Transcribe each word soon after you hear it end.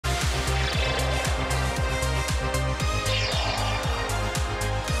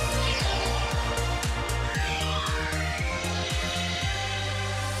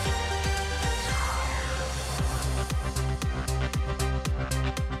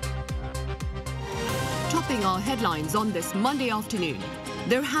topping our headlines on this Monday afternoon.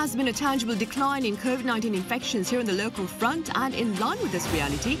 There has been a tangible decline in COVID-19 infections here on the local front, and in line with this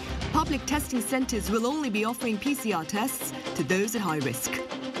reality, public testing centres will only be offering PCR tests to those at high risk.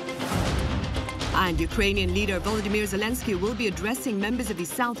 And Ukrainian leader Volodymyr Zelenskyy will be addressing members of the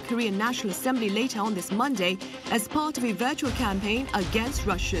South Korean National Assembly later on this Monday as part of a virtual campaign against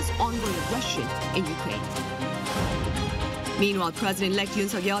Russia's ongoing aggression in Ukraine. Meanwhile, President-elect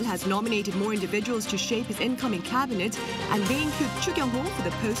Yoon has nominated more individuals to shape his incoming cabinet, and they include Chu Kyung-ho for the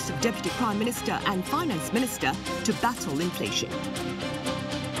posts of Deputy Prime Minister and Finance Minister to battle inflation.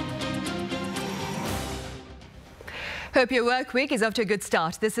 Hope your work week is off to a good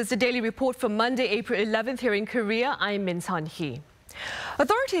start. This is the Daily Report for Monday, April 11th here in Korea. I'm Min Sun-hee.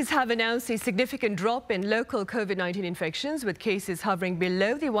 Authorities have announced a significant drop in local COVID-19 infections, with cases hovering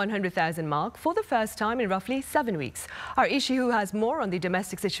below the 100,000 mark for the first time in roughly 7 weeks. Our Issue has more on the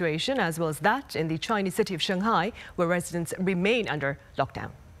domestic situation as well as that in the Chinese city of Shanghai, where residents remain under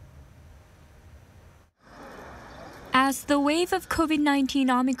lockdown. As the wave of COVID-19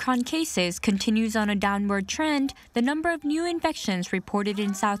 Omicron cases continues on a downward trend, the number of new infections reported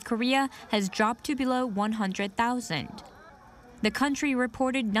in South Korea has dropped to below 100,000. The country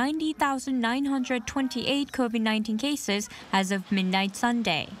reported 90,928 COVID-19 cases as of midnight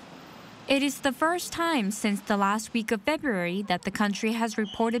Sunday. It is the first time since the last week of February that the country has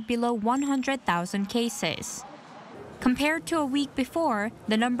reported below 100,000 cases. Compared to a week before,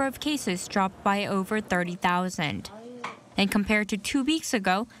 the number of cases dropped by over 30,000. And compared to 2 weeks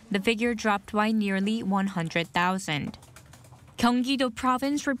ago, the figure dropped by nearly 100,000. Gyeonggi-do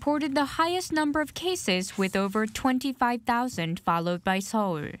province reported the highest number of cases with over 25,000, followed by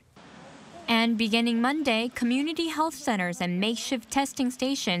Seoul. And beginning Monday, community health centers and makeshift testing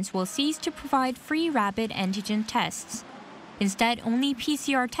stations will cease to provide free rapid antigen tests. Instead, only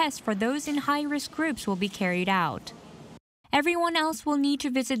PCR tests for those in high-risk groups will be carried out. Everyone else will need to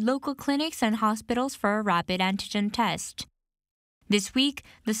visit local clinics and hospitals for a rapid antigen test. This week,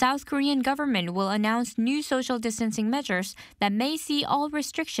 the South Korean government will announce new social distancing measures that may see all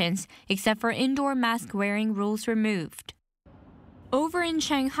restrictions except for indoor mask-wearing rules removed. Over in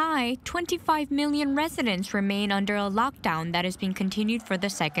Shanghai, 25 million residents remain under a lockdown that has been continued for the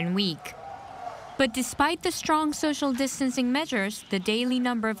second week. But despite the strong social distancing measures, the daily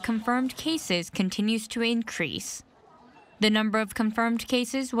number of confirmed cases continues to increase. The number of confirmed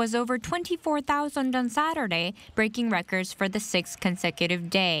cases was over 24,000 on Saturday, breaking records for the 6th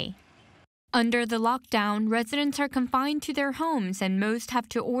consecutive day. Under the lockdown, residents are confined to their homes and most have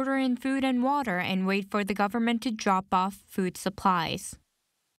to order in food and water and wait for the government to drop off food supplies.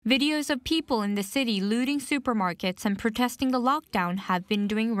 Videos of people in the city looting supermarkets and protesting the lockdown have been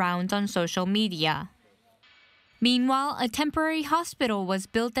doing rounds on social media. Meanwhile, a temporary hospital was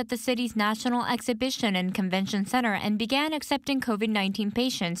built at the city's National Exhibition and Convention Center and began accepting COVID-19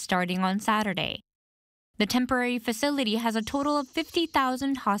 patients starting on Saturday. The temporary facility has a total of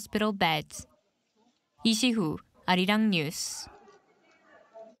 50,000 hospital beds. 이시후, Arirang News.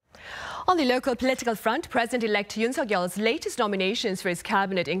 On the local political front, President-elect Yoon's latest nominations for his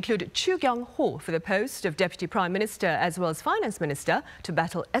cabinet include Chu Kyung-ho for the post of Deputy Prime Minister as well as Finance Minister to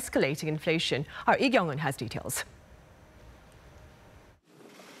battle escalating inflation. Our Lee Kyung-un has details.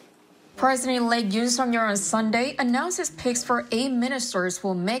 President-elect Yoon on Sunday announced his picks for 8 ministers who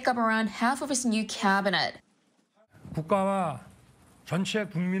will make up around half of his new cabinet. 국가와 전체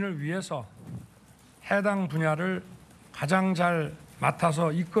국민을 위해서 해당 분야를 가장 잘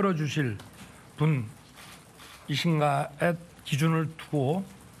맡아서 이끌어 주실 분이신가에 기준을 두고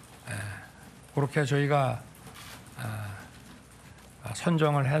그렇게 저희가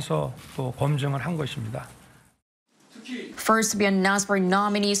선정을 해서 또 검증을 한 것입니다. First to be announced were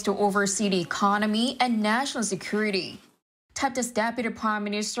nominees to oversee the economy and national security. Tapped as Deputy Prime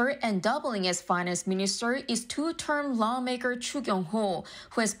Minister and doubling as Finance Minister is two-term lawmaker Chu Kyung-ho,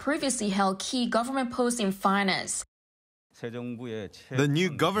 who has previously held key government posts in finance. The new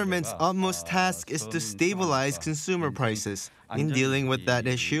government's utmost task is to stabilize consumer prices. In dealing with that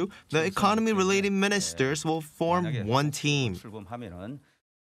issue, the economy-related ministers will form one team.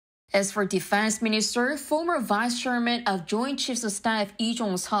 As for Defense Minister, former Vice Chairman of Joint Chiefs of Staff Lee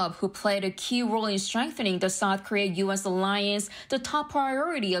Jong-sub, who played a key role in strengthening the South Korea-U.S. alliance, the top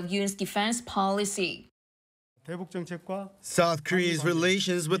priority of Yoon's defense policy. South Korea's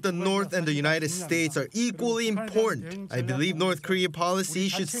relations with the North and the United States are equally important. I believe North Korean policy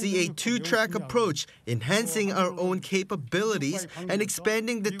should see a two-track approach, enhancing our own capabilities and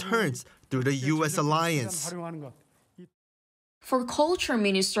expanding deterrence through the U.S. alliance. For Culture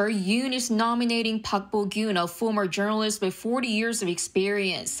Minister, Yoon is nominating Park Bo-gyun, a former journalist with 40 years of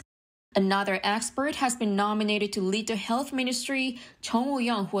experience. Another expert has been nominated to lead the health ministry, Chung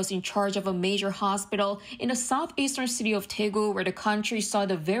Ho-young, who was in charge of a major hospital in the southeastern city of Daegu, where the country saw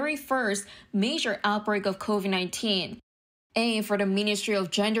the very first major outbreak of COVID-19. And for the Ministry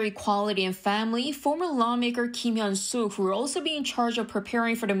of Gender Equality and Family, former lawmaker Kim Hyun-suk, who will also be in charge of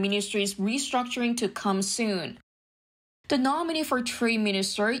preparing for the ministry's restructuring to come soon. The nominee for Trade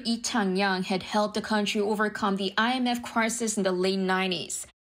Minister, Lee Chang-yang, had helped the country overcome the IMF crisis in the late 90s.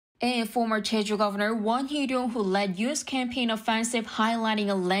 And former Jeju Governor Won Hee-ryong, who led Yoon's campaign offensive highlighting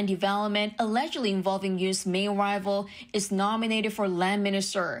a land development allegedly involving Yoon's main rival, is nominated for Land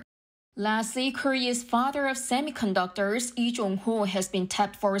Minister. Lastly, Korea's father of semiconductors, Lee Jong-ho, has been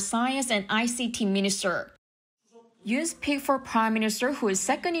tapped for Science and ICT Minister. Yoon's pick for Prime Minister, who is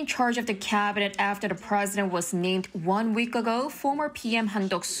second in charge of the cabinet after the president was named 1 week ago, former PM Han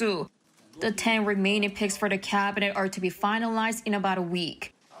Duk-soo. The 10 remaining picks for the cabinet are to be finalized in about a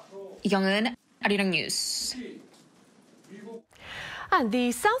week. Yoon, Arirang News. And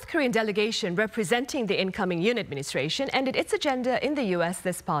the South Korean delegation representing the incoming Yoon administration ended its agenda in the U.S.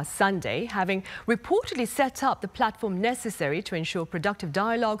 this past Sunday, having reportedly set up the platform necessary to ensure productive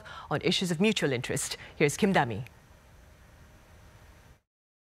dialogue on issues of mutual interest. Here's Kim Dami.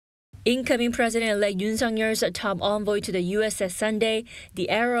 Incoming President-elect Yoon Suk-yeol's top envoy to the U.S. said Sunday,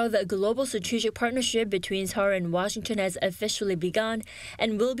 the era of a global strategic partnership between Seoul and Washington has officially begun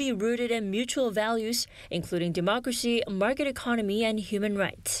and will be rooted in mutual values, including democracy, market economy, and human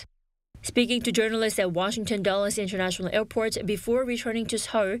rights. Speaking to journalists at Washington Dulles International Airport before returning to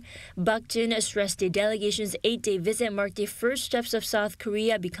Seoul, Bak Jin stressed the delegation's 8-day visit marked the first steps of South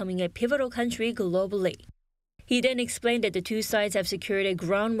Korea becoming a pivotal country globally. He then explained that the two sides have secured a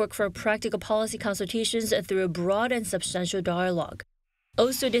groundwork for practical policy consultations through a broad and substantial dialogue.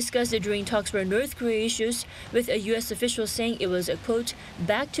 Also discussed during talks were North Korea issues, with a U.S. official saying it was, quote,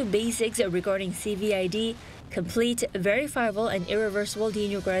 back to basics regarding CVID, complete, verifiable, and irreversible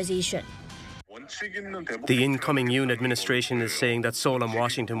denuclearization. The incoming Yoon administration is saying that Seoul and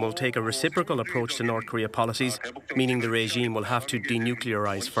Washington will take a reciprocal approach to North Korea policies, meaning the regime will have to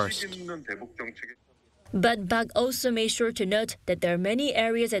denuclearize first. But Bak also made sure to note that there are many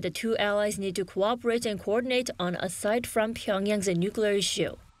areas that the two allies need to cooperate and coordinate on aside from Pyongyang's nuclear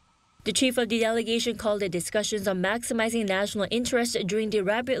issue. The chief of the delegation called the discussions on maximizing national interest during the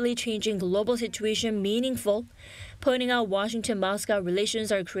rapidly changing global situation meaningful, pointing out Washington-Moscow relations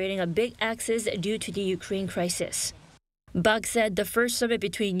are creating a big axis due to the Ukraine crisis. Bak said the first summit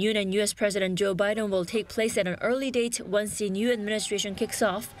between Yoon and U.S. President Joe Biden will take place at an early date once the new administration kicks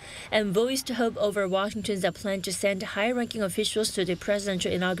off, and voiced hope over Washington's plan to send high-ranking officials to the presidential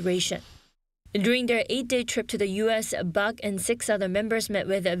inauguration. During their 8-day trip to the U.S., Bak and 6 other members met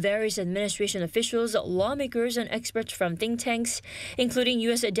with various administration officials, lawmakers, and experts from think tanks, including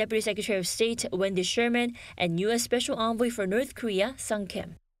U.S. Deputy Secretary of State Wendy Sherman and U.S. Special Envoy for North Korea, Sung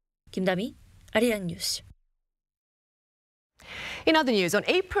Kim. Kim Dami, Arirang News. In other news, on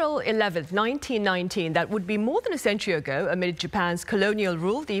April 11, 1919, that would be more than a century ago, amid Japan's colonial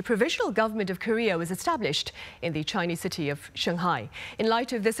rule, the Provisional Government of Korea was established in the Chinese city of Shanghai. In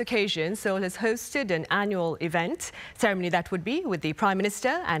light of this occasion, Seoul has hosted an annual event, ceremony that would be with the Prime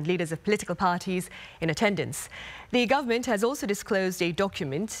Minister and leaders of political parties in attendance. The government has also disclosed a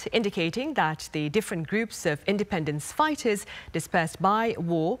document indicating that the different groups of independence fighters dispersed by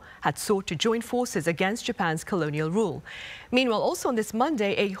war had sought to join forces against Japan's colonial rule. Meanwhile, also on this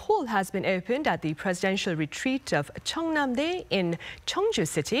Monday, a hall has been opened at the presidential retreat of Cheongnam-dae in Cheongju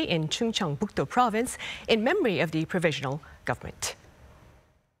City in Chungcheongbuk-do Province in memory of the provisional government.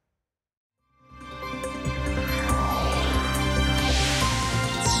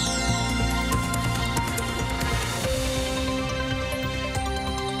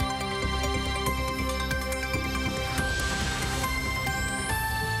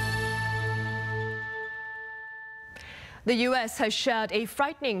 The U.S. has shared a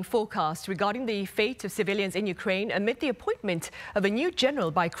frightening forecast regarding the fate of civilians in Ukraine amid the appointment of a new general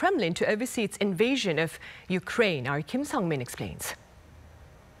by Kremlin to oversee its invasion of Ukraine. Our Kim Sung-min explains.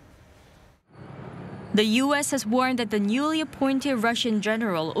 The U.S. has warned that the newly appointed Russian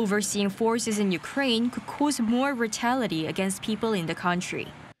general overseeing forces in Ukraine could cause more brutality against people in the country.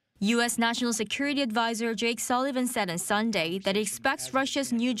 U.S. National Security Advisor Jake Sullivan said on Sunday that he expects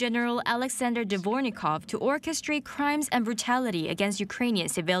Russia's new General Alexander Dvornikov to orchestrate crimes and brutality against Ukrainian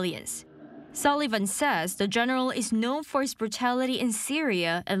civilians. Sullivan says the general is known for his brutality in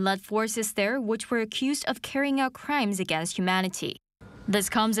Syria and led forces there which were accused of carrying out crimes against humanity. This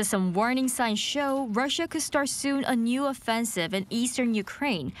comes as some warning signs show Russia could start soon a new offensive in eastern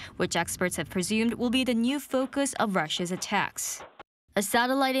Ukraine, which experts have presumed will be the new focus of Russia's attacks. A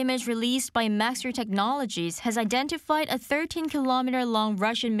satellite image released by Maxar Technologies has identified a 13-kilometer-long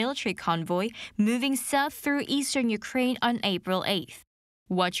Russian military convoy moving south through eastern Ukraine on April 8th.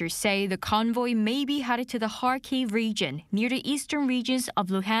 Watchers say the convoy may be headed to the Kharkiv region near the eastern regions of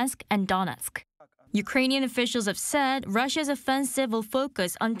Luhansk and Donetsk. Ukrainian officials have said Russia's offensive will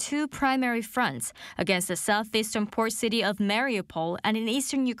focus on two primary fronts against the southeastern port city of Mariupol and in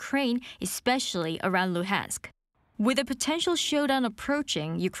eastern Ukraine, especially around Luhansk. With a potential showdown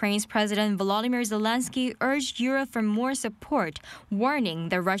approaching, Ukraine's President Volodymyr Zelenskyy urged Europe for more support, warning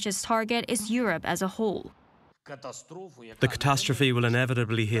that Russia's target is Europe as a whole. The catastrophe will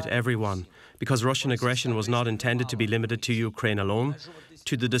inevitably hit everyone because Russian aggression was not intended to be limited to Ukraine alone,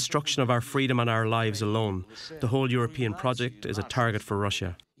 to the destruction of our freedom and our lives alone. The whole European project is a target for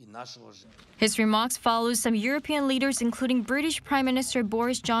Russia. His remarks follow some European leaders, including British Prime Minister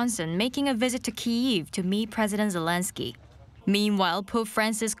Boris Johnson, making a visit to Kyiv to meet President Zelenskyy. Meanwhile, Pope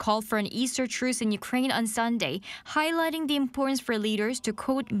Francis called for an Easter truce in Ukraine on Sunday, highlighting the importance for leaders to,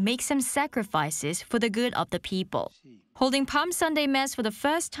 quote, make some sacrifices for the good of the people. Holding Palm Sunday Mass for the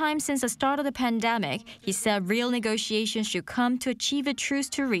first time since the start of the pandemic, he said real negotiations should come to achieve a truce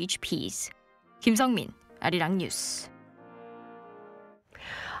to reach peace. Kim Jong-un, Arirang News.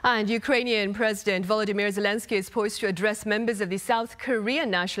 And Ukrainian President Volodymyr Zelenskyy is poised to address members of the South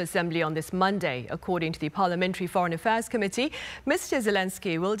Korean National Assembly on this Monday. According to the Parliamentary Foreign Affairs Committee, Mr.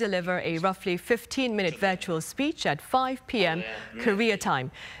 Zelenskyy will deliver a roughly 15-minute virtual speech at 5 p.m. Korea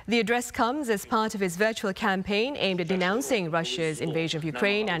time. The address comes as part of his virtual campaign aimed at denouncing Russia's invasion of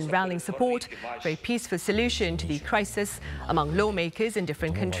Ukraine and rallying support for a peaceful solution to the crisis among lawmakers in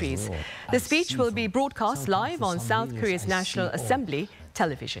different countries. The speech will be broadcast live on South Korea's National Assembly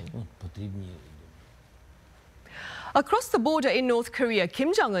television. Across the border in North Korea,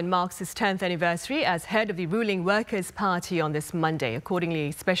 Kim Jong-un marks his 10th anniversary as head of the ruling Workers' Party on this Monday. Accordingly,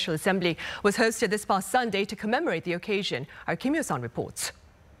 a special assembly was hosted this past Sunday to commemorate the occasion. Our Kim Yo-san reports.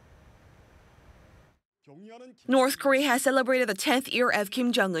 North Korea has celebrated the 10th year of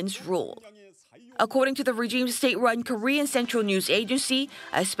Kim Jong-un's rule. According to the regime's state-run Korean Central News Agency,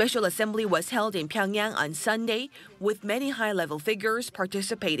 a special assembly was held in Pyongyang on Sunday, with many high-level figures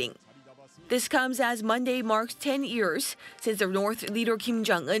participating. This comes as Monday marks 10 years since the North leader Kim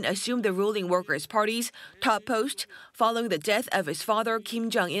Jong-un assumed the ruling Workers' Party's top post following the death of his father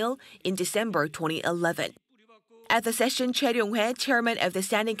Kim Jong-il in December 2011. At the session, Choi Ryong-hwae, chairman of the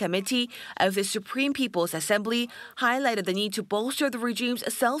Standing Committee of the Supreme People's Assembly, highlighted the need to bolster the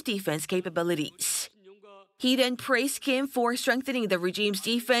regime's self-defense capabilities. He then praised Kim for strengthening the regime's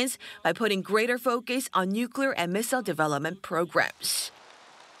defense by putting greater focus on nuclear and missile development programs.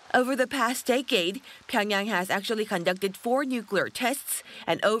 Over the past decade, Pyongyang has actually conducted 4 nuclear tests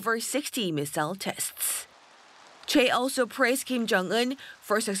and over 60 missile tests. Che also praised Kim Jong-un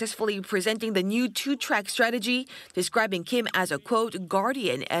for successfully presenting the new 2-track strategy, describing Kim as a, quote,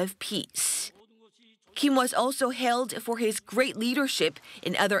 guardian of peace. Kim was also hailed for his great leadership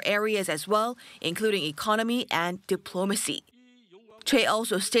in other areas as well, including economy and diplomacy. Che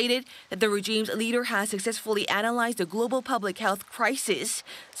also stated that the regime's leader has successfully analyzed the global public health crisis,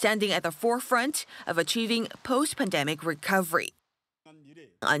 standing at the forefront of achieving post-pandemic recovery.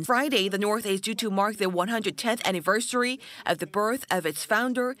 On Friday, the North is due to mark the 110th anniversary of the birth of its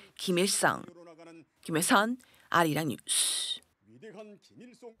founder, Kim Il-sung. Kim Yo-san, Arirang News.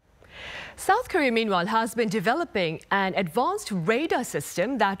 South Korea, meanwhile, has been developing an advanced radar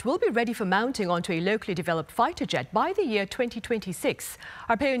system that will be ready for mounting onto a locally developed fighter jet by the year 2026.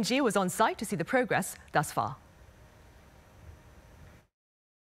 Our Peon Ji was on site to see the progress thus far.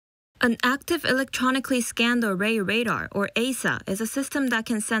 An active electronically scanned array radar, or AESA, is a system that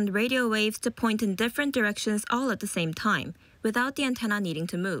can send radio waves to point in different directions all at the same time, without the antenna needing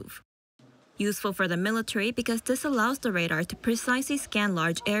to move. Useful for the military because this allows the radar to precisely scan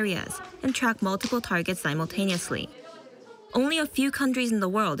large areas and track multiple targets simultaneously. Only a few countries in the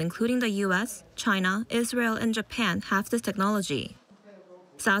world, including the US, China, Israel, and Japan, have this technology.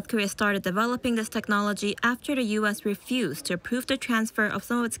 South Korea started developing this technology after the US refused to approve the transfer of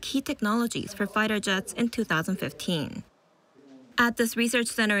some of its key technologies for fighter jets in 2015. At this research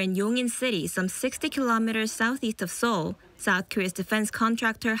center in Yongin City, some 60 kilometers southeast of Seoul, South Korea's defense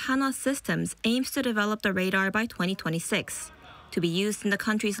contractor Hanwha Systems aims to develop the radar by 2026, to be used in the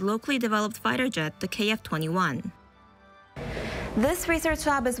country's locally developed fighter jet, the KF-21. This research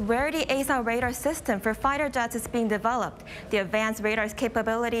lab is where the AESA radar system for fighter jets is being developed. The advanced radar's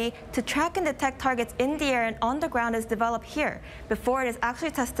capability to track and detect targets in the air and on the ground is developed here before it is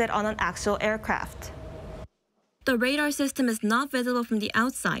actually tested on an actual aircraft. The radar system is not visible from the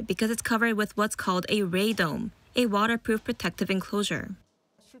outside because it's covered with what's called a radome, a waterproof protective enclosure.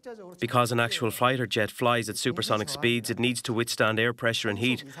 Because an actual fighter jet flies at supersonic speeds, it needs to withstand air pressure and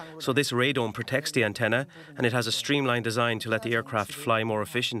heat. So this radome protects the antenna, and it has a streamlined design to let the aircraft fly more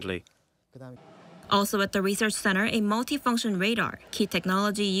efficiently. Also at the research center, a multifunction radar, key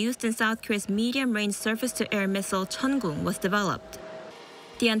technology used in South Korea's medium-range surface-to-air missile Cheongung, was developed.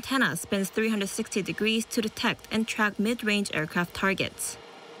 The antenna spins 360 degrees to detect and track mid-range aircraft targets.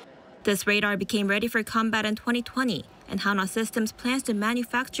 This radar became ready for combat in 2020, and Hanwha Systems plans to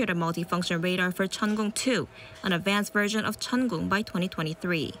manufacture the multifunction radar for Cheongung 2, an advanced version of Cheongung, by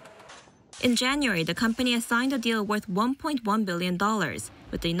 2023. In January, the company has signed a deal worth $1.1 billion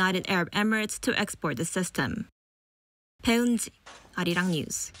with the United Arab Emirates to export the system. 배은지, Arirang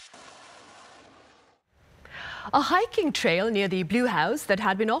News. A hiking trail near the Blue House that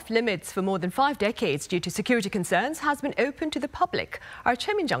had been off limits for more than 5 decades due to security concerns has been opened to the public. Our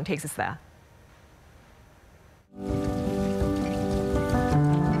Kim Jong-un takes us there.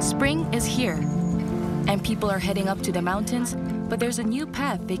 Spring is here, and people are heading up to the mountains, but there's a new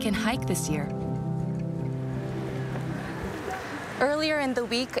path they can hike this year. Earlier in the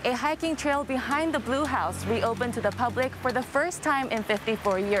week, a hiking trail behind the Blue House reopened to the public for the first time in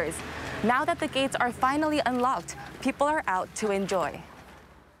 54 years. Now that the gates are finally unlocked, people are out to enjoy.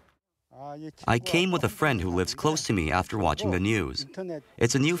 I came with a friend who lives close to me after watching the news.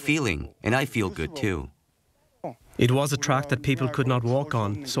 It's a new feeling, and I feel good too. It was a track that people could not walk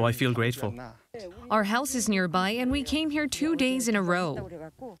on, so I feel grateful. Our house is nearby, and we came here 2 days in a row.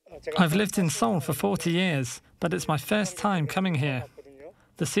 I've lived in Seoul for 40 years, but it's my first time coming here.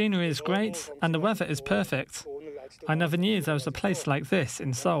 The scenery is great, and the weather is perfect. I never knew there was a place like this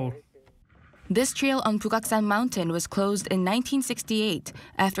in Seoul. This trail on Bugaksan Mountain was closed in 1968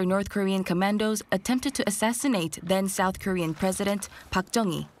 after North Korean commandos attempted to assassinate then South Korean President Park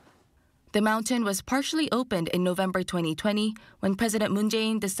Chung-hee. The mountain was partially opened in November 2020 when President Moon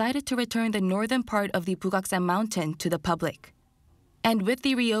Jae-in decided to return the northern part of the Bugaksan Mountain to the public. And with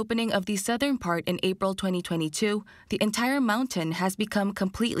the reopening of the southern part in April 2022, the entire mountain has become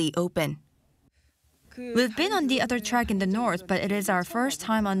completely open. We've been on the other track in the north, but it is our first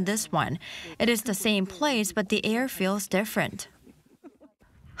time on this one. It is the same place, but the air feels different.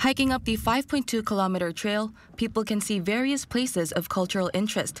 Hiking up the 5.2-kilometer trail, people can see various places of cultural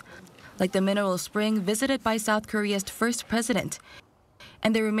interest, like the mineral spring visited by South Korea's first president,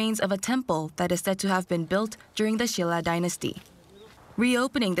 and the remains of a temple that is said to have been built during the Shilla dynasty.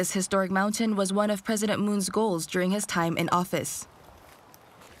 Reopening this historic mountain was one of President Moon's goals during his time in office.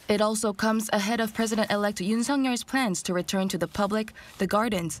 It also comes ahead of President-elect Yoon Suk-yeol's plans to return to the public the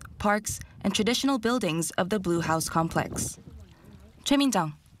gardens, parks, and traditional buildings of the Blue House complex. Choi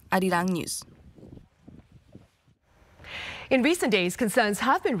Min-jung, Arirang News. In recent days, concerns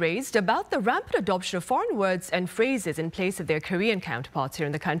have been raised about the rampant adoption of foreign words and phrases in place of their Korean counterparts here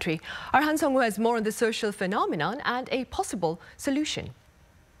in the country. Our Han Sung-woo has more on the social phenomenon and a possible solution.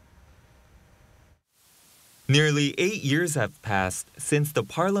 Nearly 8 years have passed since the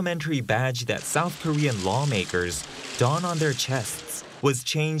parliamentary badge that South Korean lawmakers don on their chests was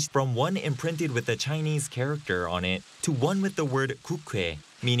changed from one imprinted with the Chinese character on it to one with the word 국회,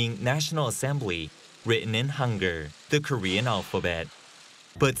 meaning National Assembly, written in Hangul, the Korean alphabet.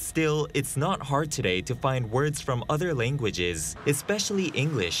 But still, it's not hard today to find words from other languages, especially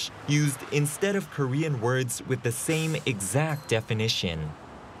English, used instead of Korean words with the same exact definition.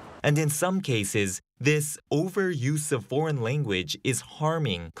 And in some cases, this overuse of foreign language is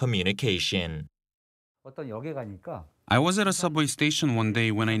harming communication. I was at a subway station one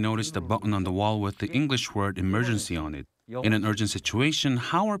day when I noticed a button on the wall with the English word emergency on it. In an urgent situation,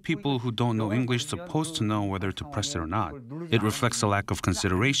 how are people who don't know English supposed to know whether to press it or not? It reflects a lack of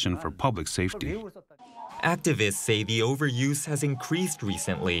consideration for public safety. Activists say the overuse has increased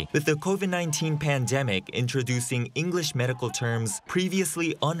recently, with the COVID-19 pandemic introducing English medical terms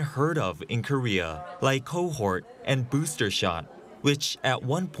previously unheard of in Korea, like cohort and booster shot, which at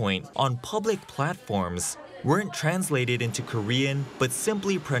one point on public platforms weren't translated into Korean but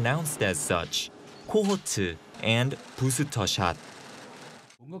simply pronounced as such, cohort and booster shot.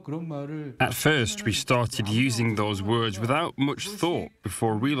 At first, we started using those words without much thought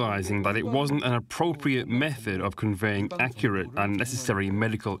before realizing that it wasn't an appropriate method of conveying accurate and necessary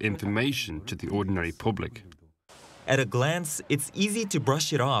medical information to the ordinary public. At a glance, it's easy to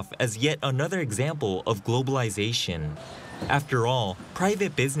brush it off as yet another example of globalization. After all,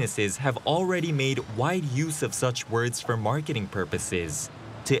 private businesses have already made wide use of such words for marketing purposes,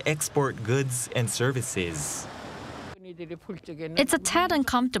 to export goods and services. It's a tad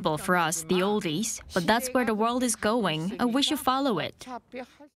uncomfortable for us, the oldies, but that's where the world is going, and we should follow it.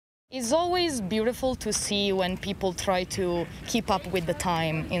 It's always beautiful to see when people try to keep up with the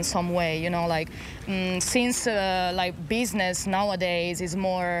time in some way, you know, like since like business nowadays is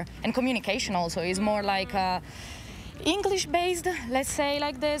more, and communication also is more like English-based, let's say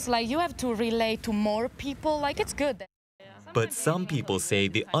like this, like you have to relate to more people, like it's good. But some people say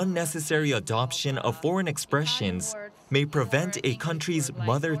the unnecessary adoption of foreign expressions may prevent a country's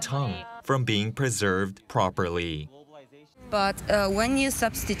mother tongue from being preserved properly. But when you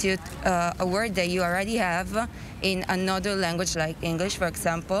substitute a word that you already have in another language, like English, for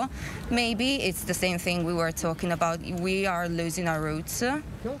example, maybe it's the same thing we were talking about. We are losing our roots.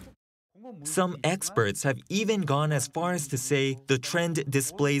 Some experts have even gone as far as to say the trend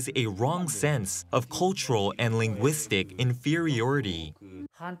displays a wrong sense of cultural and linguistic inferiority.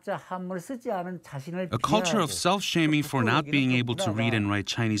 A culture of self-shaming for not being able to read and write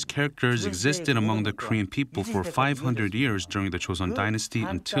Chinese characters existed among the Korean people for 500 years during the Joseon dynasty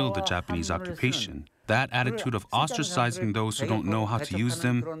until the Japanese occupation. That attitude of ostracizing those who don't know how to use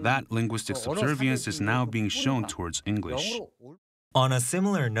them, that linguistic subservience is now being shown towards English. On a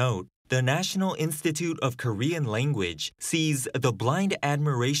similar note, the National Institute of Korean Language sees the blind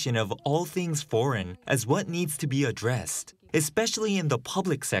admiration of all things foreign as what needs to be addressed, especially in the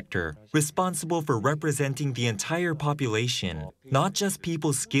public sector, responsible for representing the entire population, not just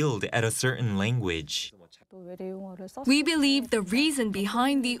people skilled at a certain language. We believe the reason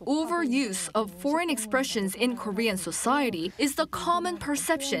behind the overuse of foreign expressions in Korean society is the common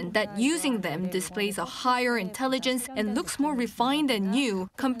perception that using them displays a higher intelligence and looks more refined and new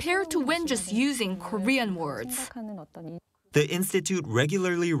compared to when just using Korean words. The Institute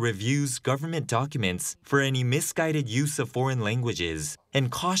regularly reviews government documents for any misguided use of foreign languages and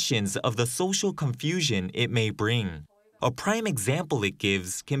cautions of the social confusion it may bring. A prime example it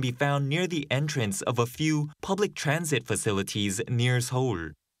gives can be found near the entrance of a few public transit facilities near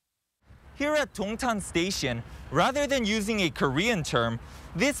Seoul. Here at Dongtan Station, rather than using a Korean term,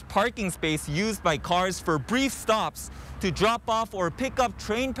 this parking space used by cars for brief stops to drop off or pick up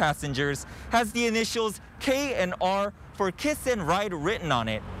train passengers has the initials K and R for kiss and ride written on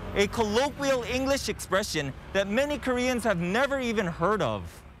it, a colloquial English expression that many Koreans have never even heard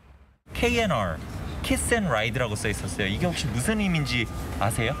of. K and R. Kiss and Ride라고 써 있었어요. 이게 혹시 무슨 의미인지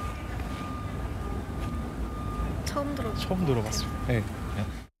아세요? 처음 들어봤어요. 네.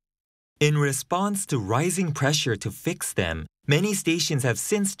 In response to rising pressure to fix them, many stations have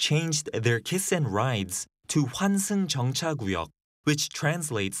since changed their kiss and rides to 환승 정차구역, which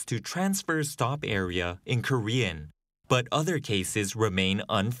translates to transfer stop area in Korean, but other cases remain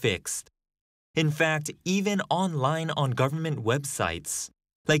unfixed. In fact, even online on government websites,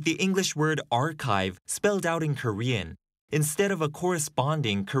 like the English word archive spelled out in Korean, instead of a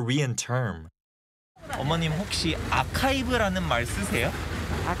corresponding Korean term. 어머님 혹시 아카이브라는 말 쓰세요?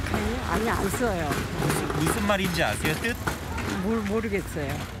 아카이브? 아니 안 써요. 무슨 말인지 아세요? 뜻?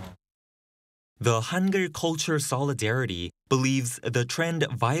 모르겠어요. The Hangul Culture Solidarity believes the trend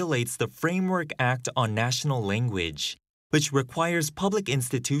violates the Framework Act on National Language, which requires public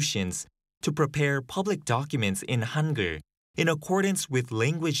institutions to prepare public documents in Hangul in accordance with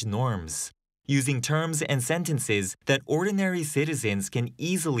language norms, using terms and sentences that ordinary citizens can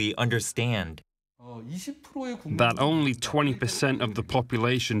easily understand. That only 20% of the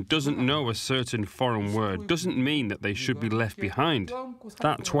population doesn't know a certain foreign word doesn't mean that they should be left behind.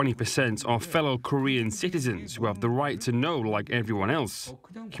 That 20% are fellow Korean citizens who have the right to know like everyone else.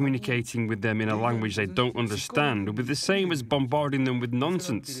 Communicating with them in a language they don't understand would be the same as bombarding them with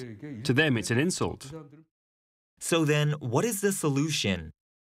nonsense. To them, it's an insult. So then, what is the solution?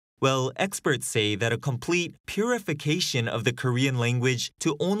 Well, experts say that a complete purification of the Korean language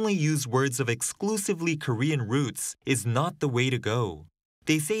to only use words of exclusively Korean roots is not the way to go.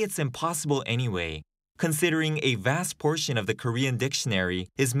 They say it's impossible anyway, considering a vast portion of the Korean dictionary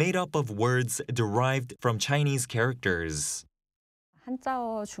is made up of words derived from Chinese characters.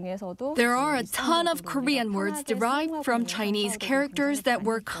 There are a ton of Korean words derived from Chinese characters that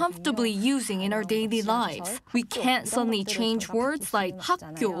we're comfortably using in our daily lives. We can't suddenly change words like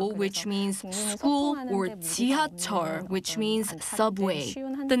학교, which means school, or 지하철, which means subway.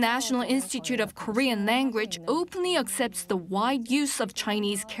 The National Institute of Korean Language openly accepts the wide use of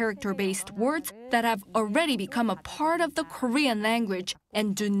Chinese character-based words that have already become a part of the Korean language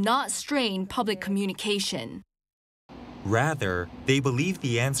and do not strain public communication. Rather, they believe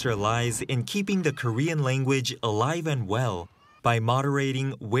the answer lies in keeping the Korean language alive and well by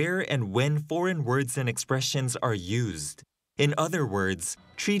moderating where and when foreign words and expressions are used. In other words,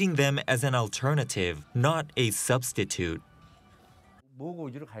 treating them as an alternative, not a substitute.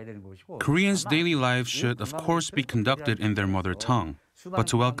 Koreans' daily lives should, of course, be conducted in their mother tongue. But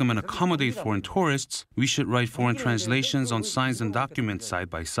to welcome and accommodate foreign tourists, we should write foreign translations on signs and documents side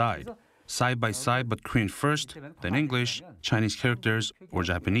by side. Side by side, but Korean first, then English, Chinese characters, or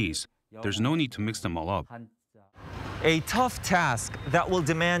Japanese. There's no need to mix them all up. A tough task that will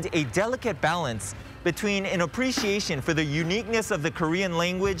demand a delicate balance between an appreciation for the uniqueness of the Korean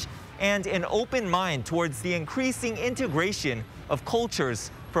language and an open mind towards the increasing integration of cultures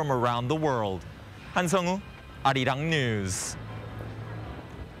from around the world. 한성우, Arirang News.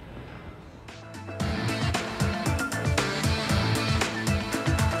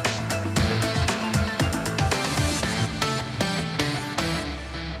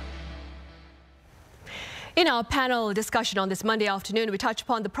 In our panel discussion on this Monday afternoon, we touch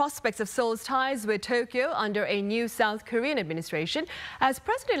upon the prospects of Seoul's ties with Tokyo under a new South Korean administration, as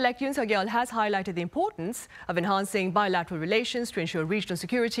President-elect Yoon has highlighted the importance of enhancing bilateral relations to ensure regional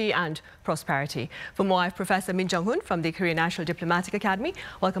security and prosperity. For more, I have Professor Kim Jong-un from the Korean National Diplomatic Academy.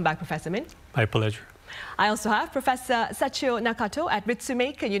 Welcome back, Professor Min. My pleasure. I also have Professor Sachio Nakato at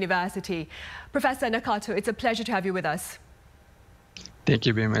Ritsumeikan University. Professor Nakato, it's a pleasure to have you with us. Thank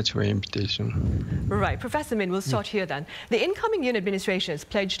you very much for your invitation. Right. Professor Min, we'll start here then. The incoming Yoon administration has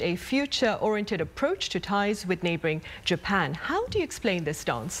pledged a future-oriented approach to ties with neighboring Japan. How do you explain this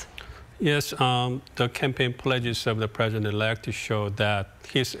stance? Yes, the campaign pledges of the president-elect show that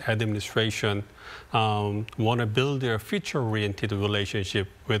his administration want to build a future-oriented relationship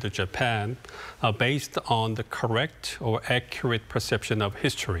with Japan based on the correct or accurate perception of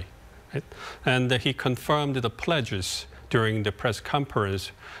history. Right? And he confirmed the pledges during the press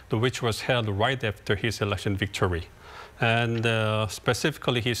conference, which was held right after his election victory. And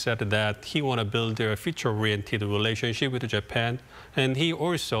specifically, he said that he want to build a future-oriented relationship with Japan. And he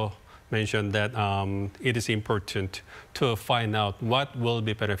also mentioned that it is important to find out what will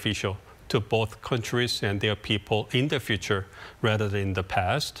be beneficial to both countries and their people in the future rather than in the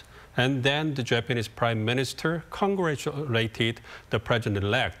past. And then the Japanese Prime Minister congratulated the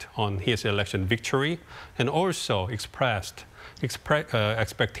president-elect on his election victory and also expressed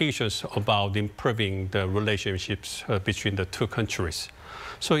expectations about improving the relationships between the two countries.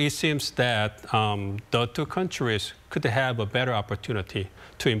 So it seems that the two countries could have a better opportunity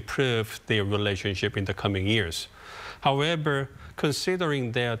to improve their relationship in the coming years. However,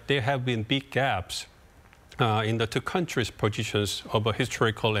 considering that there have been big gaps in the two countries' positions over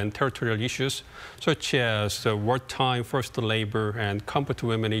historical and territorial issues, such as wartime forced labor and comfort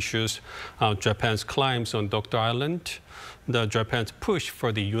women issues, Japan's claims on Dokdo Island, Japan's push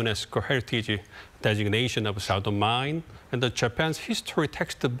for the UNESCO heritage designation of Southern Mine, and Japan's history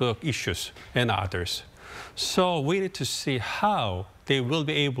textbook issues, and others. So we need to see how they will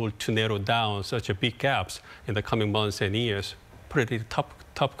be able to narrow down such big gaps in the coming months and years. Pretty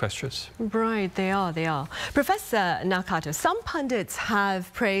tough questions. Right, they are. Professor Nakato, some pundits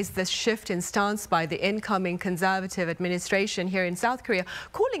have praised this shift in stance by the incoming conservative administration here in South Korea,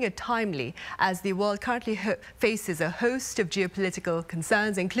 calling it timely as the world currently faces a host of geopolitical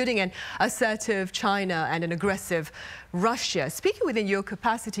concerns, including an assertive China and an aggressive Russia. Speaking within your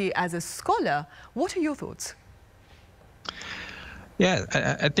capacity as a scholar, what are your thoughts? Yeah,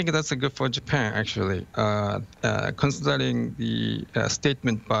 I think that's good for Japan, actually. Considering the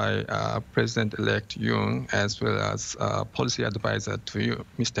statement by President-elect Yoon, as well as policy advisor to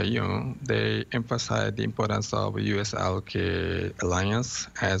Mr. Yoon, they emphasize the importance of U.S. ROK alliance,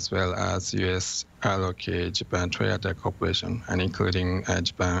 as well as U.S. ROK Japan Trilateral Cooperation, and including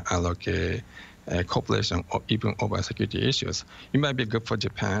Japan ROK cooperation or even over security issues. It might be good for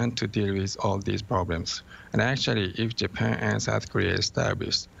Japan to deal with all these problems. And actually, if Japan and South Korea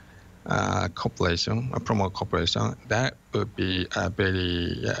establish cooperation, promote cooperation, that would be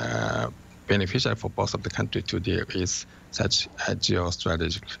very beneficial for both of the countries to deal with such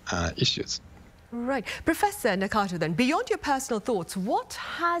geostrategic issues. Right. Professor Nakato, then, beyond your personal thoughts, what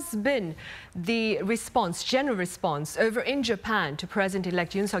has been the response, general response, over in Japan to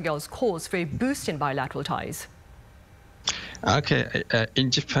President-elect Yoon Suk-yeol's calls for a boost in bilateral ties? Okay,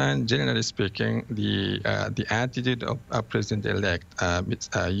 in Japan, generally speaking, the attitude of President-elect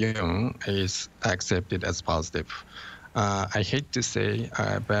Yoon is accepted as positive. I hate to say,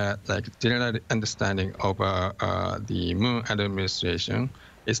 but like general understanding over the Moon administration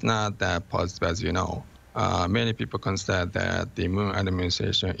is not that positive, as you know. Many people consider that the Moon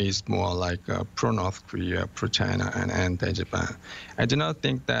administration is more like pro-North Korea, pro-China, and anti-Japan. I do not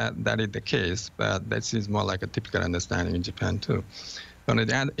think that that is the case, but that is more like a typical understanding in Japan too. But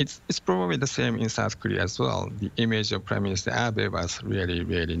it's probably the same in South Korea as well. The image of Prime Minister Abe was really,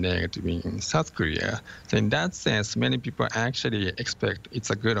 really negative in South Korea. So in that sense, many people actually expect it's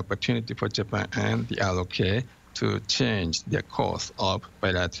a good opportunity for Japan and the ROK to change the course of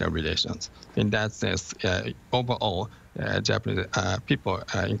bilateral relations. In that sense, overall, Japanese people,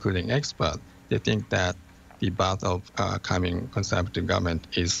 including experts, they think that the birth of coming conservative government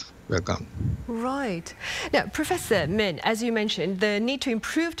is welcome. Right. Now, Professor Min, as you mentioned, the need to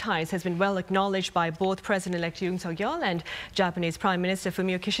improve ties has been well acknowledged by both President-elect Yoon and Japanese Prime Minister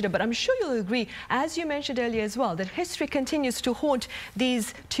Fumio Kishida. But I'm sure you'll agree, as you mentioned earlier as well, that history continues to haunt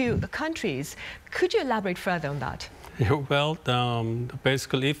these two countries. Could you elaborate further on that? Yeah, well,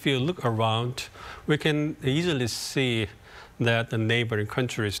 basically, if you look around, we can easily see that the neighboring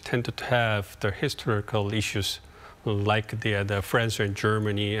countries tend to have the historical issues like the France and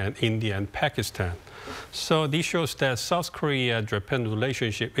Germany and India and Pakistan. So this shows that South Korea-Japan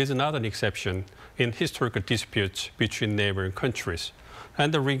relationship is not an exception in historical disputes between neighboring countries.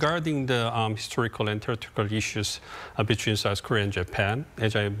 And regarding the historical and territorial issues between South Korea and Japan,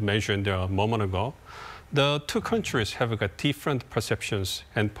 as I mentioned a moment ago, the two countries have got different perceptions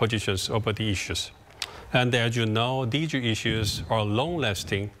and positions over the issues. And as you know, these issues are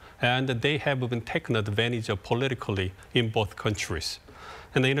long-lasting and they have been taken advantage of politically in both countries.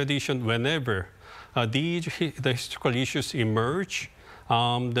 And in addition, whenever the historical issues emerge,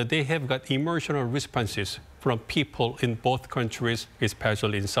 they have got emotional responses from people in both countries,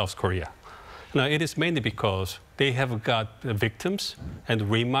 especially in South Korea. Now, it is mainly because they have got victims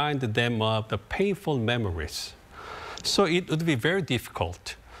and remind them of the painful memories. So it would be very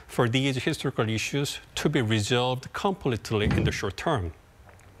difficult for these historical issues to be resolved completely in the short term.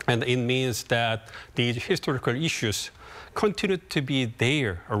 And it means that these historical issues continue to be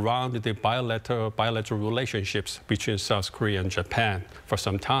there around the bilateral relationships between South Korea and Japan for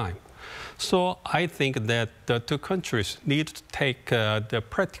some time. So I think that the two countries need to take the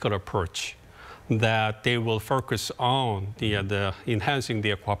practical approach that they will focus on the enhancing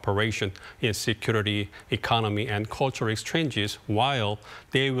their cooperation in security, economy, and cultural exchanges, while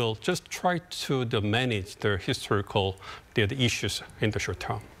they will just try to manage their historical issues in the short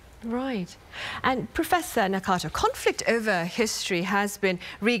term. Right. And Professor Nakata, conflict over history has been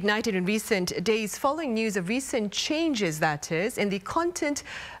reignited in recent days following news of recent changes, that is, in the content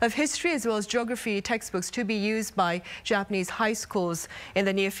of history as well as geography textbooks to be used by Japanese high schools in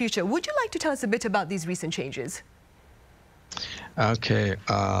the near future. Would you like to tell us a bit about these recent changes? Okay.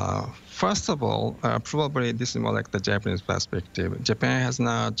 First of all, probably this is more like the Japanese perspective. Japan has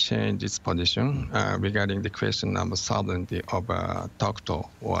now changed its position regarding the question of sovereignty of Tokto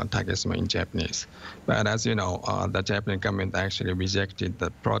or Tagesima in Japanese. But as you know, the Japanese government actually rejected the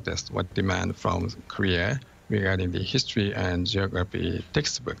protest or demand from Korea regarding the history and geography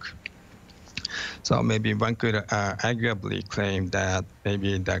textbook. So maybe one could arguably claim that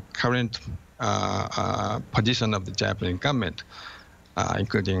maybe the current position of the Japanese government,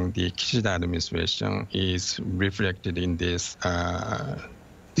 including the Kishida administration, is reflected in this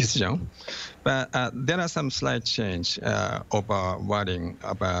decision. But there are some slight change over worrying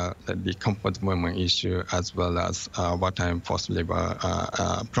about the comfort movement issue as well as wartime forced labor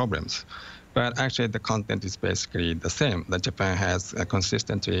problems. But actually, the content is basically the same. That Japan has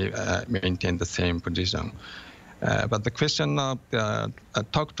consistently maintained the same position. But the question of the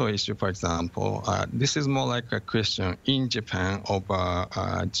Tokto issue, for example, this is more like a question in Japan over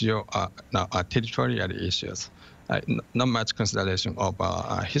territorial issues. Not much consideration of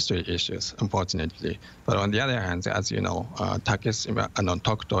history issues, unfortunately. But on the other hand, as you know,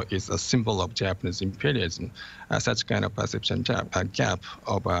 Tokto is a symbol of Japanese imperialism. Such kind of perception gap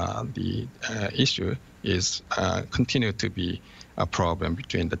over the issue is continue to be a problem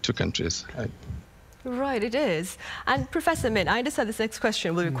between the two countries. Right, it is. And Professor Min, I understand this next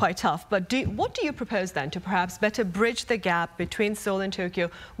question will be quite tough, but what do you propose then to perhaps better bridge the gap between Seoul and Tokyo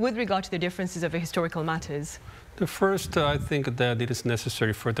with regard to the differences over historical matters? The first, I think that it is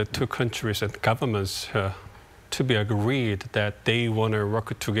necessary for the two countries and governments to be agreed that they want to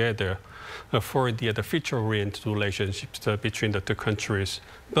work together for the future-oriented relationships between the two countries.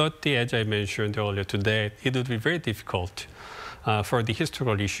 But as I mentioned earlier today, it would be very difficult for the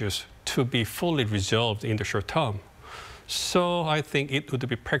historical issues to be fully resolved in the short term. So I think it would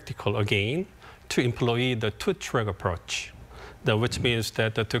be practical again to employ the two-track approach, which means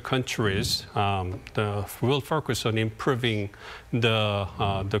that the two countries will focus on improving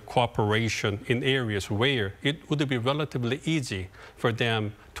the cooperation in areas where it would be relatively easy for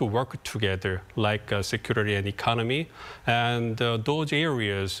them to work together, like security and economy. And those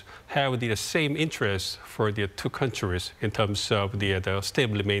areas have the same interests for the two countries in terms of the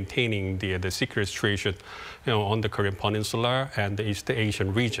stably maintaining the security situation on the Korean Peninsula and the East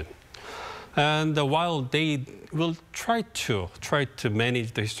Asian region. And while they will try to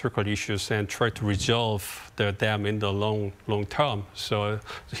manage the historical issues and try to resolve them in the long term, so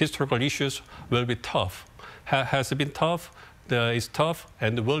the historical issues will be tough. Has it been tough? It's tough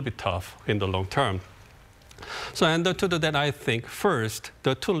and will be tough in the long term. So, and to do that, I think first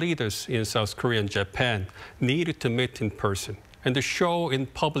the two leaders in South Korea and Japan needed to meet in person and to show in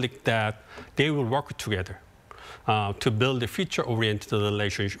public that they will work together. To build a future-oriented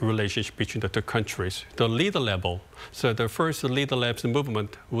relationship between the two countries. The leader level, so the first leader level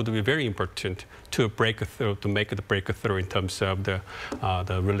movement would be very important to break through, to make it breakthrough in terms of the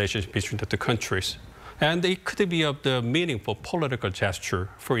relationship between the two countries. And it could be of the meaningful political gesture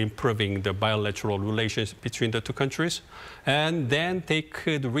for improving the bilateral relations between the two countries. And then they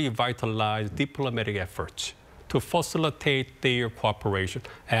could revitalize diplomatic efforts to facilitate their cooperation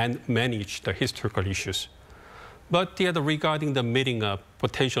and manage the historical issues. But regarding the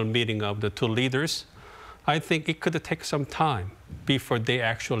potential meeting of the two leaders, I think it could take some time before they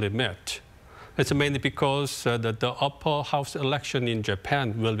actually met. It's mainly because the upper house election in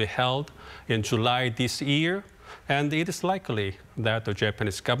Japan will be held in July this year, and it is likely that the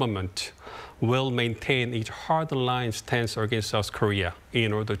Japanese government will maintain its hardline stance against South Korea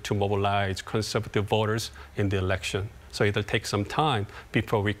in order to mobilize conservative voters in the election. So it'll take some time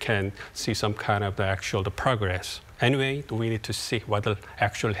before we can see some kind of the progress. Anyway, we need to see what will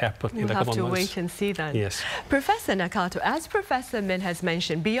actually happen in the couple months. We'll have to wait and see then. Yes. Professor Nakato, as Professor Min has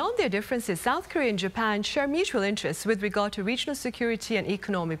mentioned, beyond their differences, South Korea and Japan share mutual interests with regard to regional security and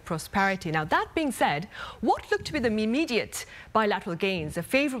economic prosperity. Now, that being said, what look to be the immediate bilateral gains of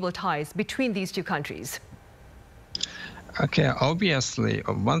favorable ties between these two countries? Okay, obviously,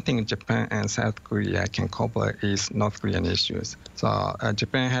 one thing Japan and South Korea can cooperate is North Korean issues. So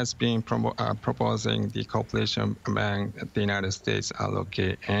Japan has been proposing the cooperation among the United States, ROK,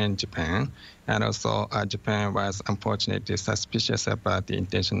 and Japan. And also, Japan was unfortunately suspicious about the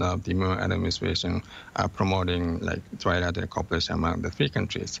intention of the Moon administration promoting trilateral cooperation among the three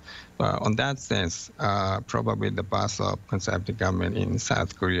countries. But on that sense, probably the boss of conservative government in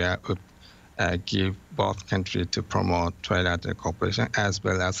South Korea would give both countries to promote trilateral cooperation as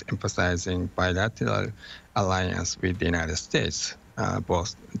well as emphasizing bilateral alliance with the United States,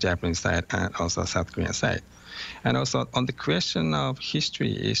 both Japanese side and also South Korean side. And also on the question of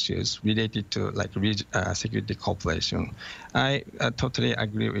history issues related to security cooperation, I totally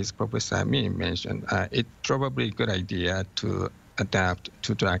agree with Professor Min mentioned. It's probably a good idea to adapt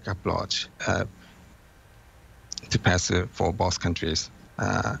two-track approach to pass for both countries.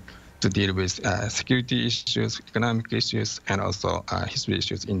 To deal with security issues, economic issues, and also history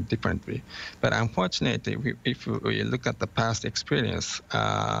issues in different way. But unfortunately, if we look at the past experience,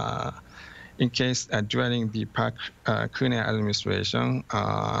 in case during the Park Geun-hye administration,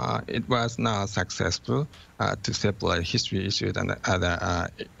 it was not successful to separate history issues and other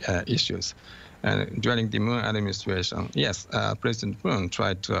issues. And during the Moon administration, yes, President Moon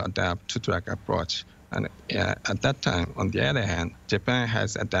tried to adapt two-track approach. And at that time, on the other hand, Japan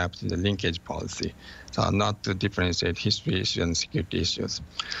has adopted the linkage policy, so not to differentiate history issues and security issues.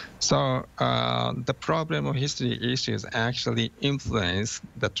 So the problem of history issues actually influence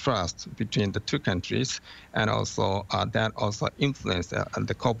the trust between the two countries, and also that also influence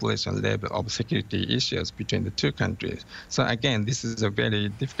the cooperation level of security issues between the two countries. So again, this is a very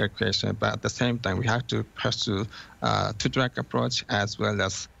difficult question, but at the same time, we have to pursue two-track approach as well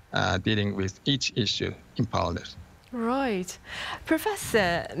as dealing with each issue in parallel. Right.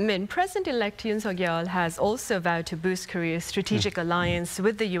 Professor Min, President-elect Yoon Suk-yeol has also vowed to boost Korea's strategic alliance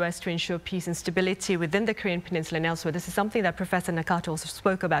with the U.S. to ensure peace and stability within the Korean Peninsula and elsewhere. This is something that Professor Nakato also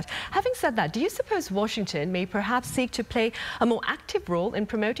spoke about. Having said that, do you suppose Washington may perhaps seek to play a more active role in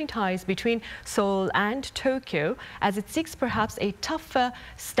promoting ties between Seoul and Tokyo, as it seeks perhaps a tougher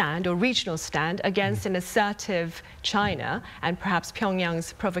stand or regional stand against an assertive China and perhaps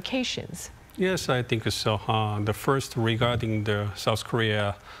Pyongyang's provocations? Yes, I think so. The first regarding the South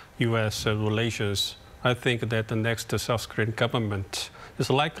Korea-U.S. relations, I think that the next South Korean government is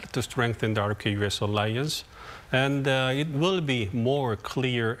likely to strengthen the ROK-U.S. alliance, and it will be more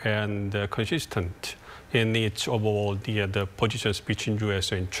clear and consistent in its overall the positions between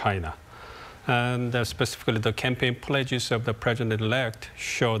U.S. and China. And specifically, the campaign pledges of the president-elect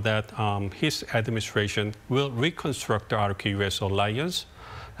show that his administration will reconstruct the ROK-U.S. alliance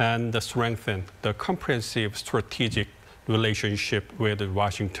and strengthen the comprehensive strategic relationship with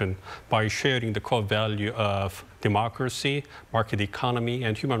Washington by sharing the core value of democracy, market economy,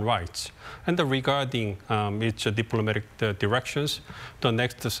 and human rights. And regarding its diplomatic directions, the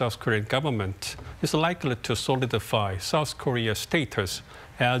next South Korean government is likely to solidify South Korea's status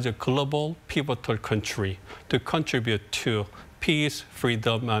as a global pivotal country to contribute to peace,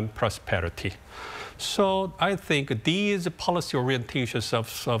 freedom, and prosperity. So I think these policy orientations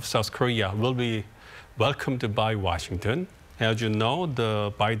of South Korea will be welcomed by Washington. As you know,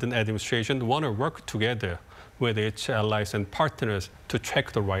 the Biden administration want to work together with its allies and partners to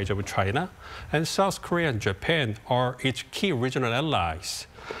track the rise of China. And South Korea and Japan are its key regional allies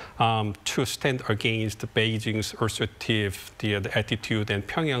to stand against Beijing's assertive attitude and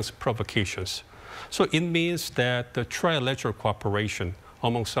Pyongyang's provocations. So it means that the trilateral cooperation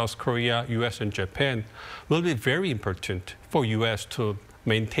among South Korea, U.S., and Japan will be very important for U.S. to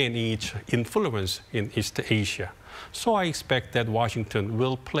maintain its influence in East Asia. So I expect that Washington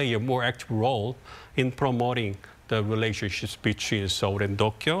will play a more active role in promoting the relationships between Seoul and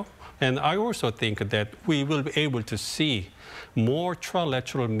Tokyo. And I also think that we will be able to see more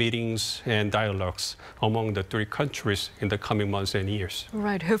trilateral meetings and dialogues among the three countries in the coming months and years.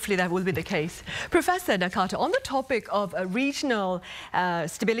 Right, hopefully that will be the case. Professor Nakata, on the topic of regional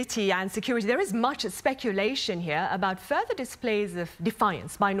stability and security, there is much speculation here about further displays of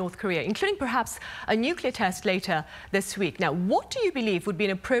defiance by North Korea, including perhaps a nuclear test later this week. Now, what do you believe would be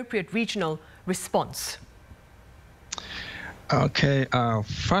an appropriate regional response? Okay,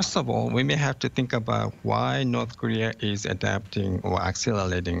 first of all, we may have to think about why North Korea is adapting or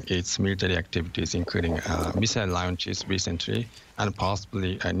accelerating its military activities, including missile launches recently and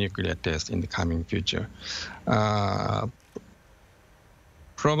possibly a nuclear test in the coming future.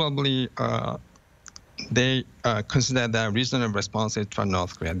 Probably they consider that regional responses to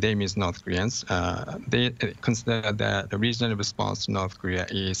North Korea, they means North Koreans, they consider that the regional response to North Korea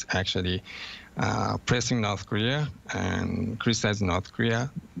is actually pressing North Korea and criticizing North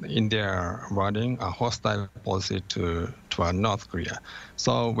Korea in their wording a hostile policy toward North Korea.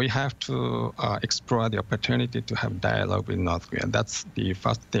 So we have to explore the opportunity to have dialogue with North Korea. That's the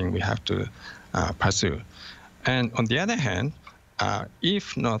first thing we have to pursue. And on the other hand,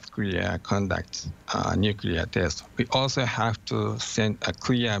 if North Korea conducts a nuclear test, we also have to send a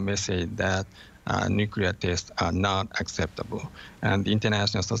clear message that nuclear tests are not acceptable. And the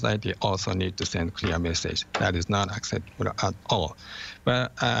international society also needs to send clear message that is not acceptable at all.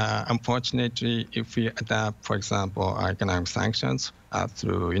 But unfortunately, if we adopt, for example, economic sanctions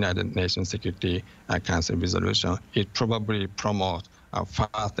through United Nations Security Council resolution, it probably promotes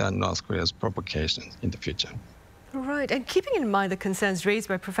further North Korea's provocation in the future. Right, and keeping in mind the concerns raised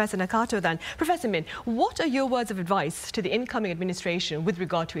by Professor Nakato then, Professor Min, what are your words of advice to the incoming administration with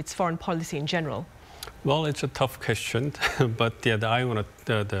regard to its foreign policy in general? Well, it's a tough question, but I want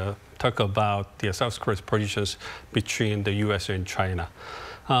to talk about the South Korea's positions between the U.S. and China.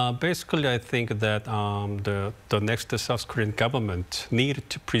 Basically, I think that the next South Korean government needs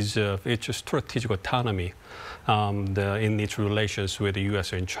to preserve its strategic autonomy in its relations with the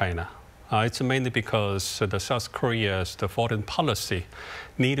U.S. and China. It's mainly because the South Korea's foreign policy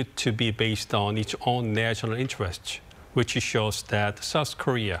needed to be based on its own national interests, which shows that South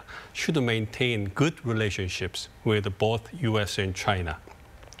Korea should maintain good relationships with both U.S. and China.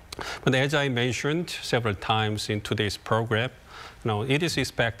 But as I mentioned several times in today's program, it is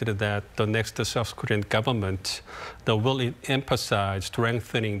expected that the next South Korean government will emphasize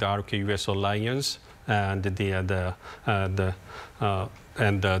strengthening the ROK-U.S. alliance and the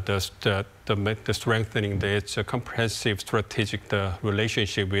strengthening its comprehensive strategic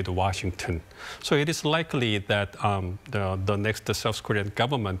relationship with Washington. So it is likely that the next South Korean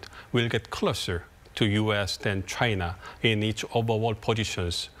government will get closer to U.S. than China in its overall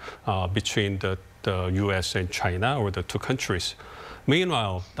positions between the U.S. and China, or the two countries.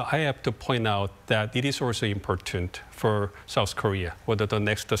 Meanwhile, I have to point out that it is also important for South Korea, or the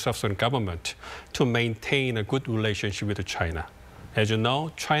next South Korean government, to maintain a good relationship with China. As you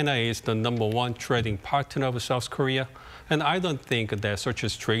know, China is the #1 trading partner of South Korea, and I don't think that such a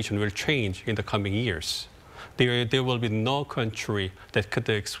situation will change in the coming years. There will be no country that could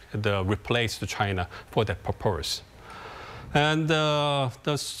replace China for that purpose. And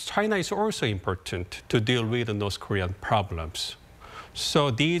China is also important to deal with the North Korean problems.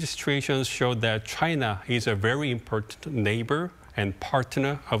 So these situations show that China is a very important neighbor and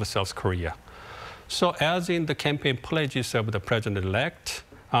partner of South Korea. So as in the campaign pledges of the president-elect,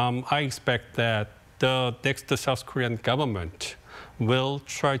 I expect that the next South Korean government will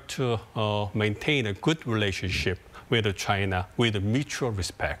try to maintain a good relationship with China with mutual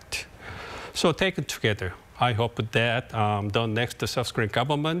respect. So taken together, I hope that the next South Korean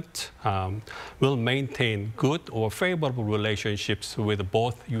government will maintain good or favorable relationships with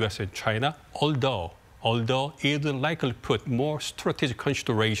both U.S. and China, although it will likely put more strategic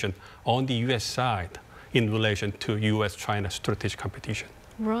consideration on the U.S. side in relation to U.S.-China strategic competition.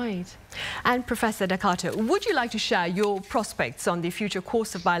 Right. And Professor Nakata, would you like to share your prospects on the future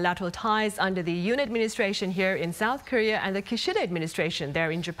course of bilateral ties under the Yoon administration here in South Korea and the Kishida administration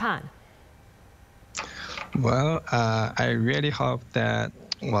there in Japan? Well, I really hope that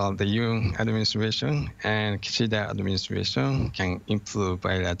the Yoon administration and Kishida administration can improve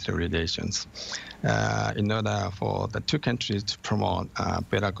bilateral relations in order for the two countries to promote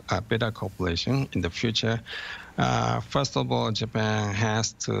better cooperation in the future. First of all, Japan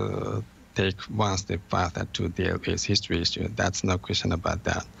has to take one step further to deal with history issue. That's no question about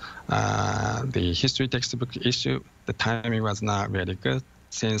that. The history textbook issue, the timing was not really good,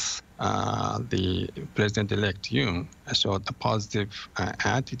 since the President-elect Yoon showed a positive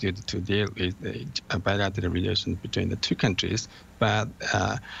attitude to deal with the bilateral relations between the two countries, but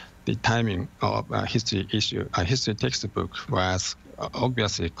the timing of history textbook was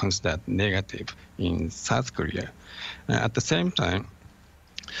obviously considered negative in South Korea. At the same time,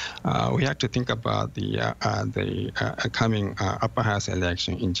 we have to think about the coming upper house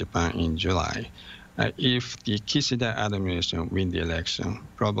election in Japan in July. If the Kishida administration win the election,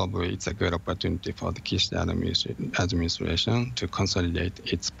 probably it's a good opportunity for the Kishida administration to consolidate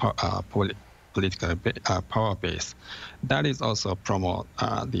its political power base. That is also promote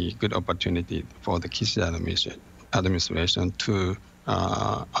the good opportunity for the Kishida administration to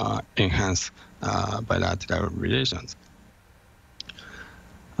enhance bilateral relations.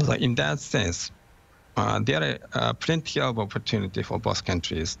 So in that sense, there are plenty of opportunity for both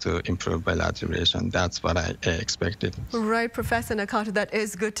countries to improve bilateral relations. That's what I expected. Right, Professor Nakata, that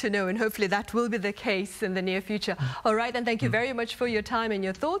is good to know, and hopefully that will be the case in the near future. All right, then thank you very much for your time and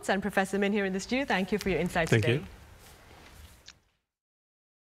your thoughts. And Professor Min here in the studio, thank you for your insights today. Thank you.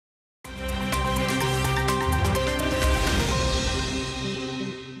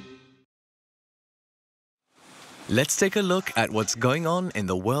 Let's take a look at what's going on in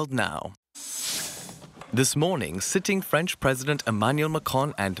the world now. This morning, sitting French President Emmanuel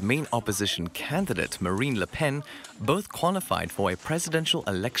Macron and main opposition candidate Marine Le Pen both qualified for a presidential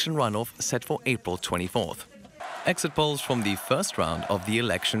election runoff set for April 24th. Exit polls from the first round of the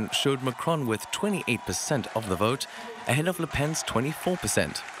election showed Macron with 28% of the vote, ahead of Le Pen's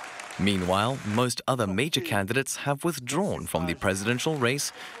 24%. Meanwhile, most other major candidates have withdrawn from the presidential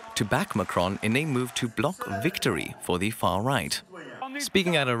race to back Macron in a move to block victory for the far right.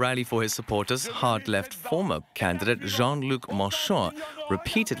 Speaking at a rally for his supporters, hard-left former candidate Jean-Luc Mélenchon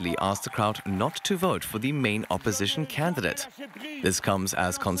repeatedly asked the crowd not to vote for the main opposition candidate. This comes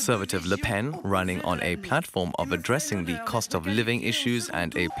as conservative Le Pen, running on a platform of addressing the cost of living issues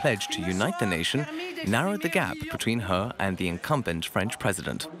and a pledge to unite the nation, narrowed the gap between her and the incumbent French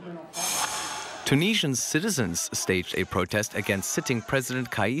president. Tunisian citizens staged a protest against sitting President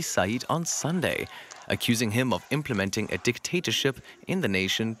Kais Saied on Sunday, accusing him of implementing a dictatorship in the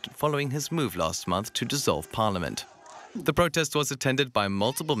nation following his move last month to dissolve parliament. The protest was attended by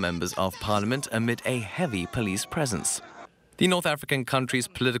multiple members of parliament amid a heavy police presence. The North African country's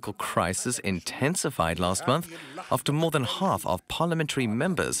political crisis intensified last month after more than half of parliamentary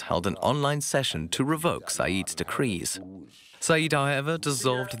members held an online session to revoke Said's decrees. Said, however,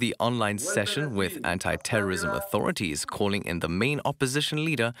 dissolved the online session with anti-terrorism authorities calling in the main opposition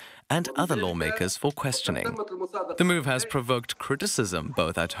leader and other lawmakers for questioning. The move has provoked criticism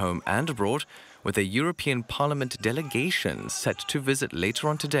both at home and abroad, with a European Parliament delegation set to visit later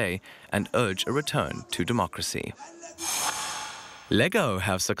on today and urge a return to democracy. LEGO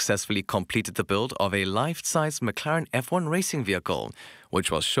have successfully completed the build of a life-size McLaren F1 racing vehicle, which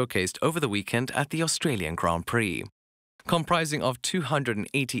was showcased over the weekend at the Australian Grand Prix. Comprising of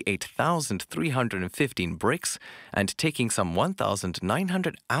 288,315 bricks and taking some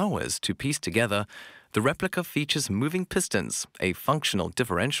 1,900 hours to piece together, the replica features moving pistons, a functional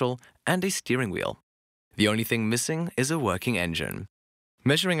differential, and a steering wheel. The only thing missing is a working engine.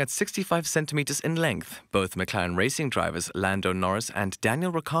 Measuring at 65 centimeters in length, both McLaren racing drivers Lando Norris and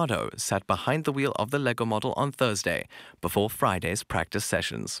Daniel Ricciardo sat behind the wheel of the LEGO model on Thursday, before Friday's practice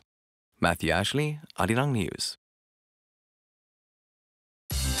sessions. Matthew Ashley, Arirang News.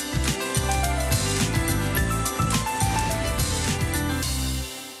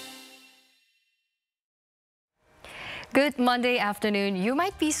 Good Monday afternoon. You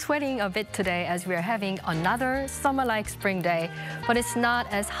might be sweating a bit today as we're having another summer-like spring day, but it's not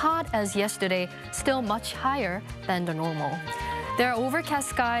as hot as yesterday, still much higher than the normal. There are overcast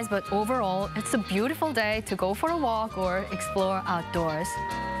skies, but overall, it's a beautiful day to go for a walk or explore outdoors.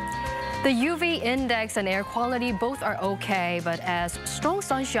 The UV index and air quality both are okay, but as strong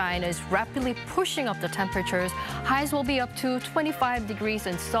sunshine is rapidly pushing up the temperatures, highs will be up to 25 degrees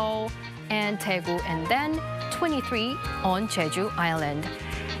in Seoul and Daegu, and then 23 on Jeju Island.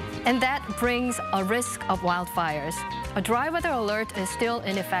 And that brings a risk of wildfires. A dry weather alert is still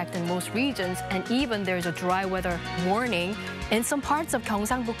in effect in most regions, and even there's a dry weather warning in some parts of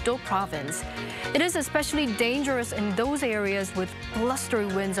Gyeongsang-Buk-do province. It is especially dangerous in those areas with blustery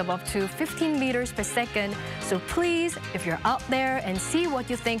winds of up to 15 meters per second. So please, if you're out there and see what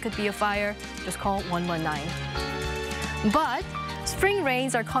you think could be a fire, just call 119. But spring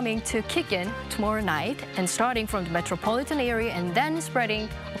rains are coming to kick in tomorrow night, and starting from the metropolitan area and then spreading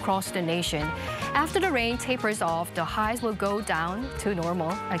across the nation. After the rain tapers off, the highs will go down to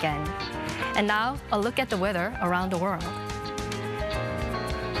normal again. And now, a look at the weather around the world.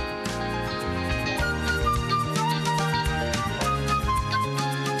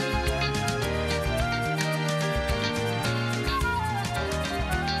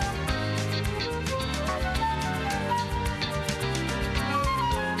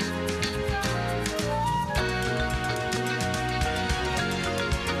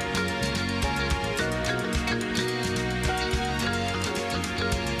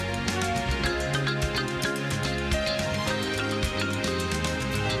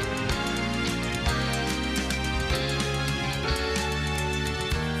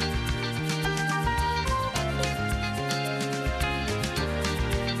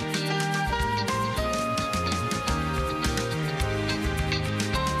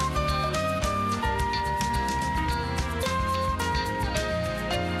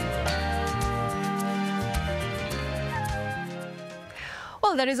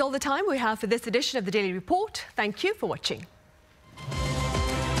 Well, that is all the time we have for this edition of the Daily Report. Thank you for watching.